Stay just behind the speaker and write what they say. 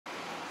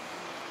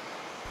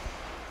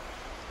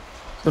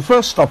The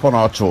first stop on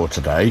our tour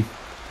today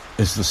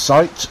is the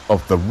site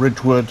of the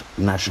Ridgewood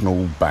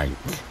National Bank.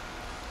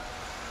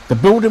 The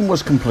building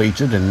was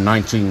completed in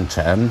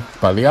 1910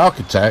 by the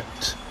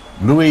architect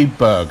Louis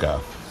Berger.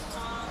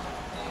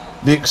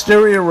 The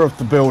exterior of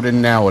the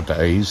building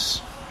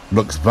nowadays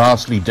looks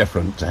vastly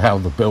different to how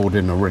the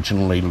building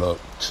originally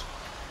looked.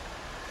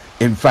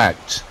 In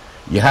fact,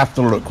 you have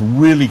to look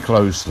really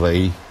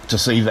closely to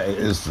see that it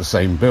is the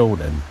same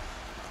building.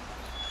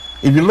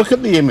 If you look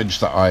at the image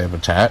that I have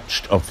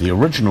attached of the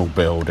original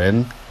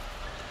building,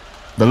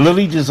 the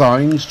lily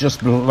designs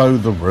just below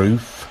the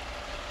roof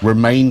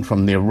remain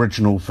from the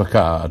original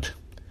facade.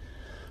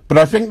 But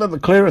I think that the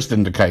clearest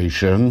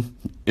indication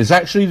is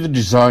actually the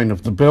design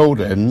of the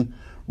building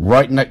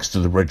right next to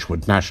the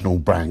Ridgewood National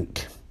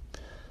Bank.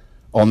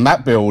 On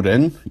that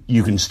building,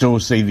 you can still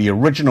see the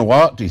original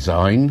art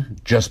design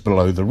just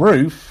below the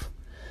roof,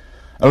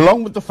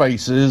 along with the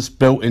faces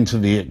built into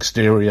the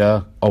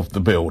exterior of the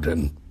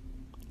building.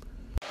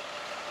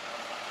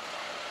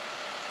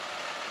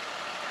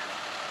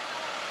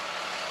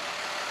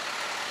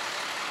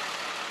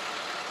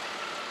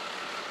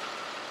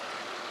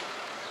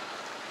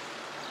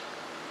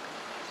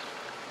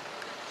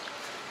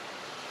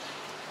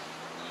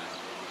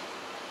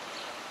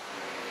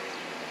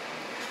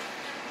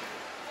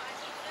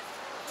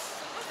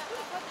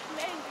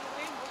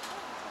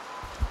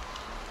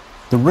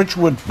 The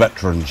Ridgewood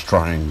Veterans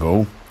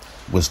Triangle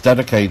was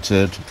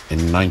dedicated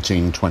in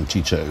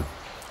 1922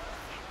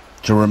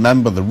 to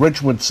remember the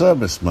Ridgewood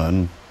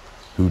servicemen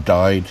who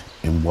died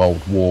in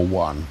World War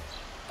I.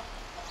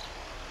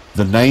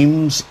 The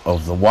names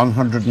of the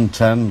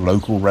 110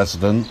 local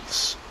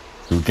residents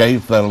who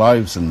gave their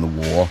lives in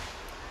the war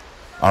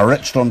are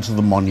etched onto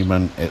the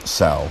monument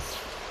itself.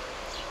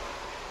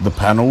 The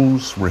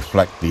panels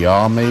reflect the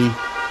Army,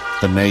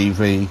 the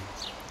Navy,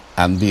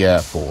 and the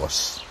Air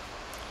Force.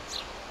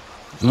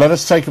 Let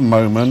us take a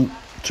moment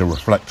to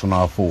reflect on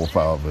our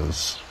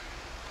forefathers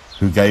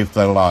who gave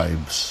their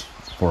lives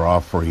for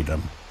our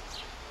freedom.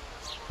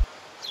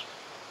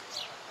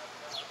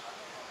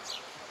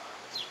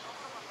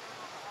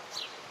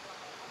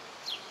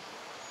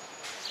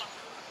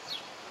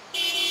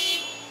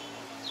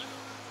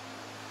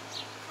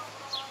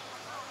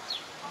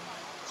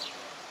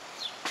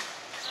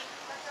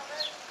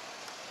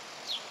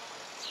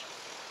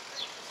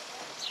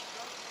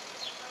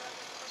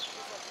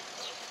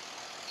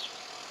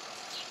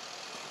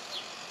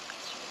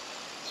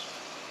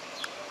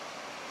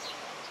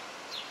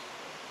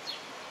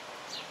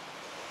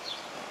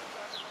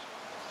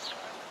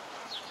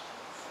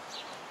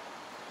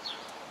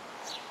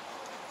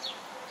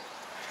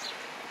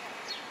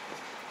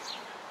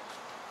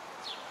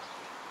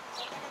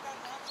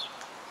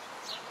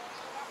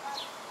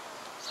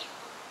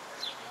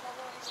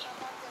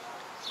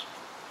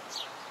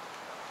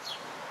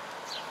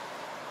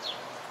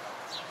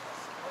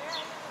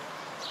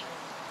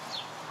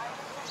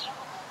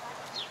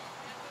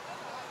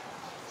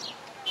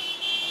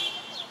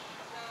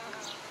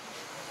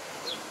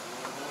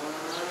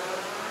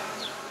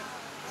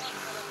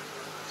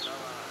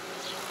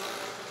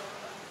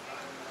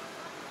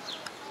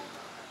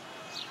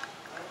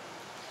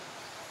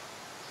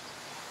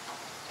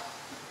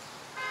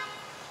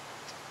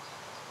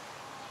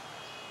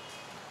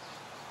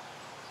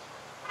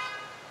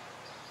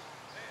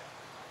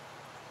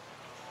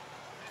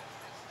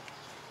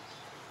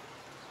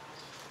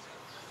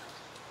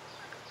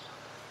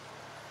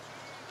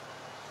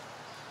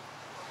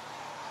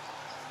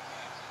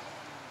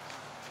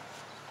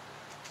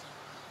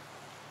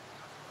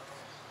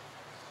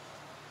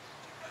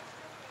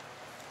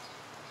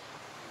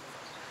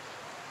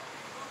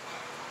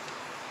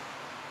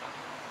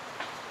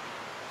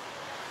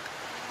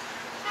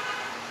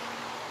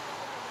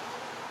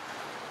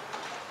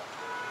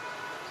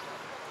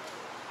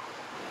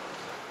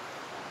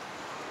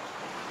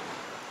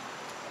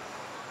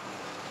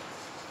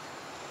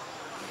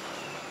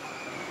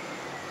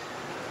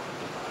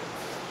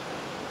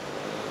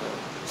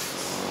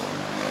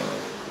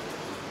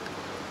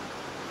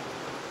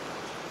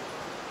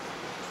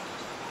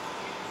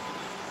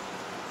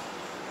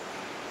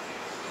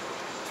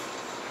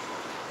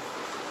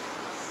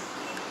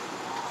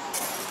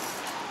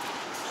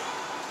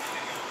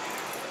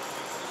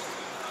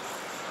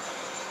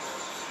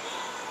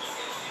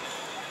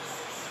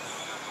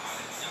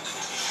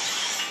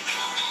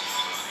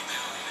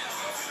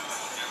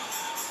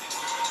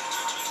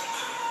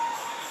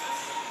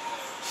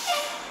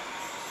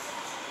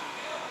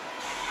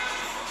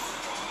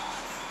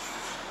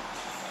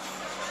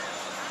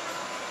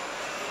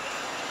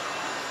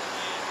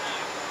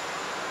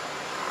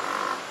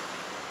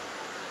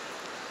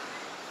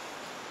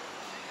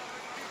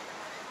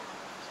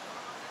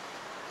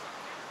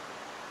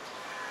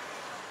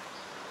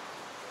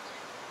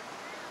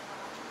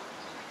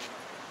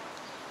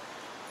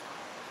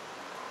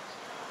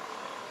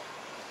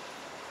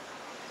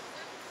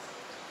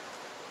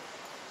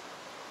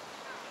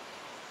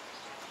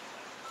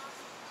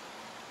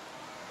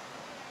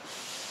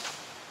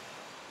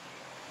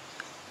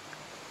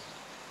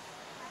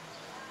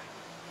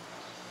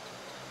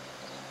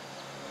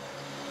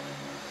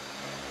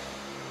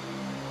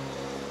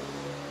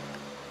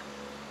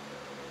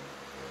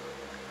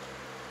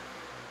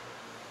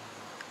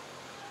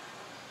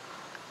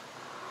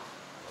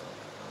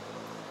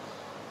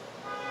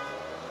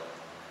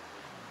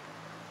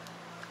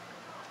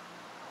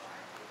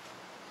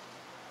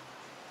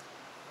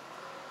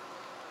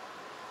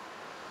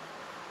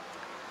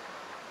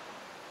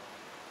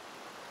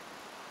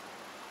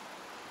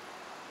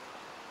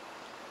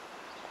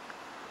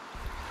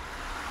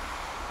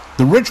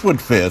 The Ridgewood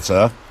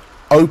Theatre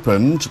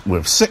opened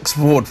with 6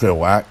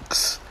 vaudeville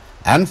acts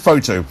and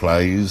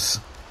photoplays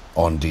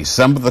on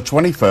December the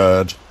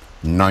 23rd,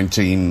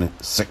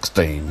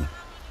 1916.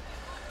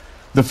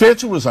 The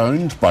theatre was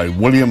owned by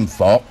William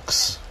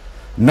Fox,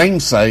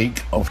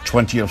 namesake of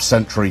 20th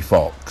Century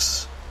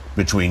Fox,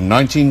 between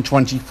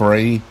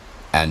 1923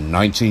 and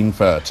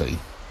 1930.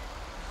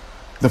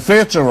 The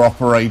theatre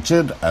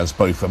operated as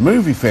both a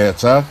movie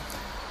theatre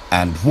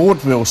and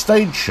vaudeville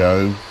stage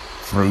show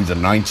through the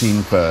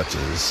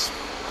 1930s.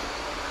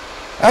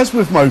 As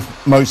with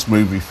most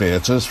movie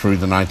theatres through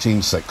the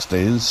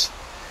 1960s,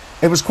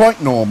 it was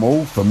quite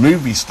normal for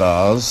movie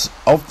stars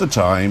of the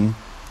time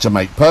to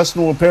make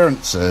personal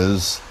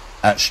appearances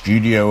at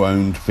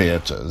studio-owned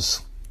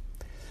theatres.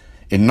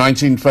 In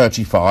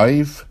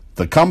 1935,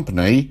 the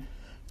company,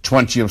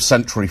 20th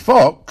Century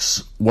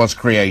Fox, was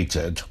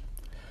created.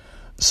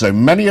 So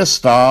many a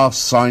star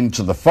signed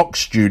to the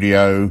Fox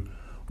studio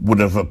would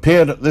have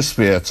appeared at this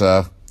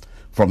theatre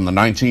from the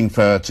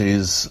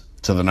 1930s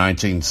to the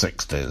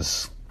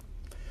 1960s.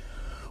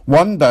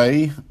 One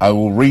day I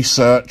will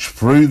research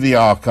through the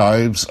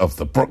archives of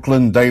the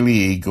Brooklyn Daily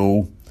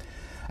Eagle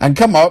and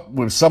come up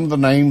with some of the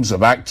names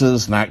of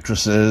actors and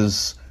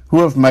actresses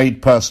who have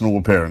made personal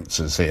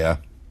appearances here.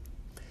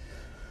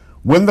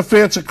 When the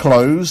theatre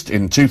closed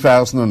in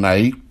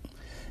 2008,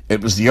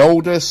 it was the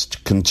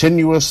oldest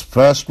continuous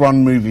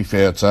first-run movie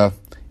theatre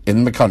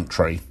in the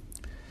country.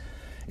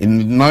 In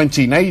the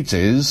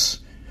 1980s,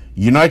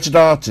 United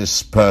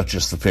Artists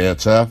purchased the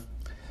theatre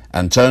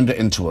and turned it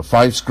into a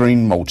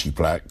 5-screen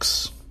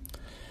multiplex.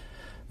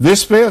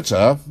 This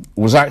theatre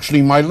was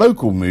actually my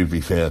local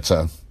movie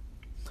theatre,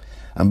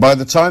 and by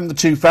the time the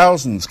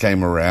 2000s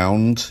came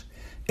around,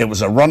 it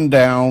was a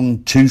rundown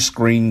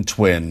 2-screen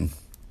twin.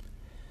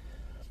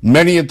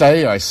 Many a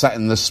day I sat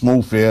in this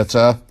small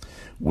theatre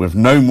with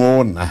no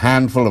more than a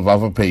handful of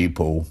other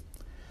people,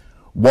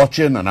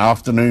 watching an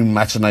afternoon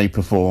matinee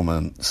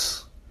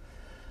performance.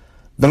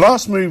 The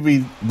last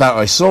movie that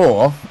I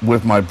saw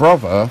with my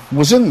brother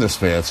was in this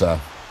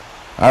theatre.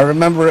 I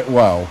remember it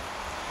well.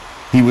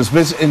 He was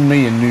visiting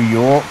me in New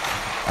York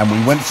and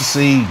we went to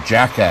see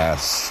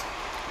Jackass.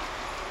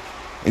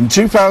 In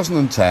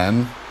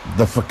 2010,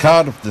 the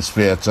facade of this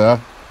theatre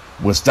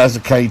was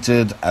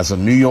designated as a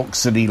New York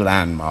City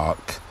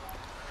landmark.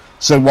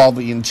 So while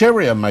the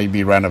interior may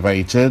be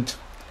renovated,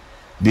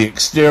 the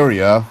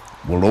exterior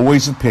will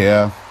always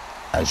appear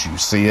as you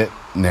see it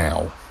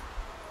now.